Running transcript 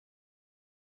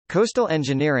Coastal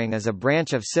engineering is a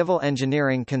branch of civil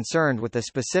engineering concerned with the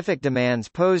specific demands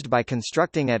posed by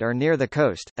constructing at or near the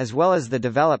coast, as well as the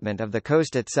development of the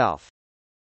coast itself.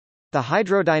 The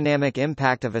hydrodynamic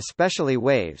impact of especially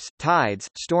waves, tides,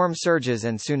 storm surges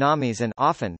and tsunamis and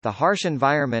often the harsh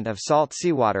environment of salt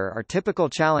seawater are typical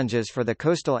challenges for the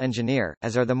coastal engineer,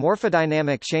 as are the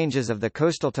morphodynamic changes of the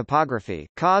coastal topography,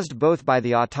 caused both by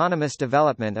the autonomous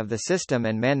development of the system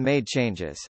and man-made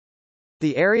changes.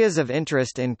 The areas of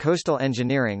interest in coastal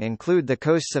engineering include the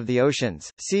coasts of the oceans,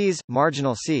 seas,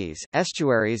 marginal seas,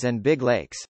 estuaries and big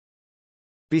lakes.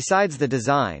 Besides the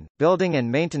design, building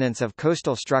and maintenance of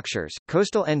coastal structures,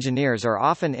 coastal engineers are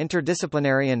often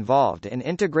interdisciplinary involved in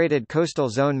integrated coastal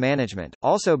zone management,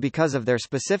 also because of their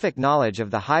specific knowledge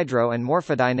of the hydro and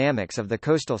morphodynamics of the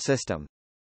coastal system.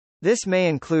 This may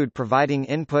include providing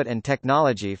input and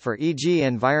technology for e.g.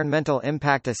 environmental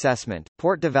impact assessment,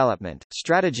 port development,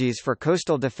 strategies for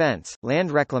coastal defense, land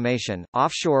reclamation,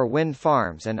 offshore wind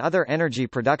farms and other energy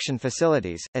production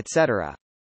facilities, etc.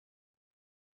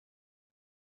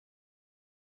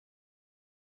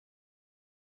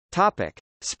 Topic: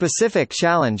 Specific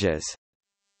challenges.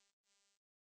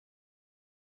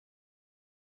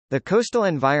 The coastal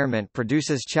environment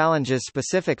produces challenges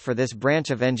specific for this branch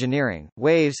of engineering: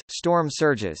 waves, storm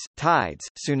surges, tides,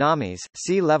 tsunamis,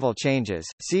 sea level changes,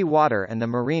 sea water and the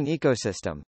marine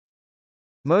ecosystem.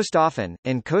 Most often,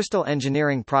 in coastal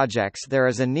engineering projects there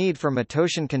is a need for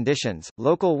metocean conditions,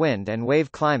 local wind and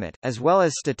wave climate, as well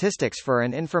as statistics for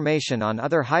and information on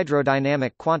other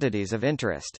hydrodynamic quantities of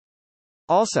interest.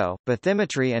 Also,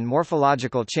 bathymetry and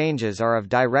morphological changes are of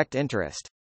direct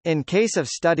interest. In case of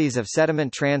studies of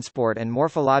sediment transport and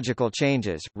morphological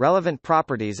changes, relevant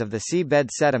properties of the seabed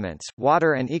sediments,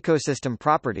 water and ecosystem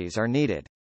properties are needed.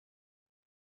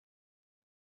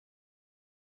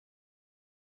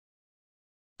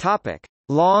 Topic: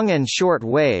 Long and short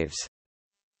waves.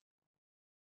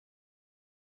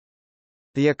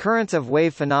 The occurrence of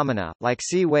wave phenomena, like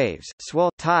sea waves,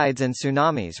 swell, tides and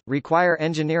tsunamis, require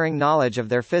engineering knowledge of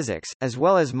their physics, as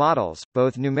well as models,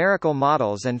 both numerical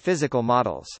models and physical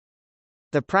models.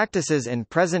 The practices in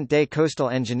present-day coastal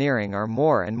engineering are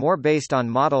more and more based on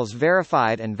models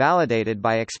verified and validated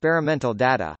by experimental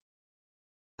data.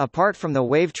 Apart from the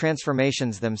wave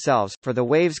transformations themselves, for the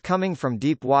waves coming from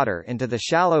deep water into the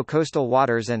shallow coastal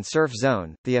waters and surf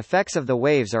zone, the effects of the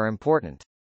waves are important.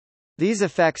 These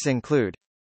effects include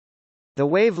the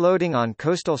wave loading on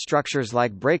coastal structures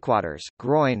like breakwaters,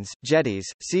 groins, jetties,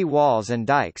 sea walls and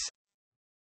dikes.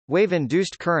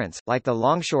 Wave-induced currents, like the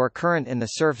longshore current in the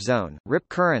surf zone, rip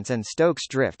currents and Stokes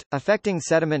drift, affecting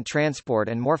sediment transport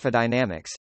and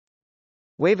morphodynamics.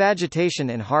 Wave agitation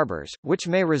in harbors, which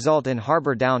may result in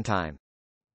harbor downtime.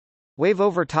 Wave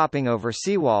overtopping over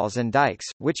seawalls and dikes,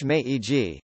 which may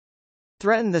e.g.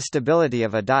 threaten the stability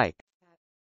of a dike.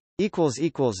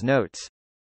 Notes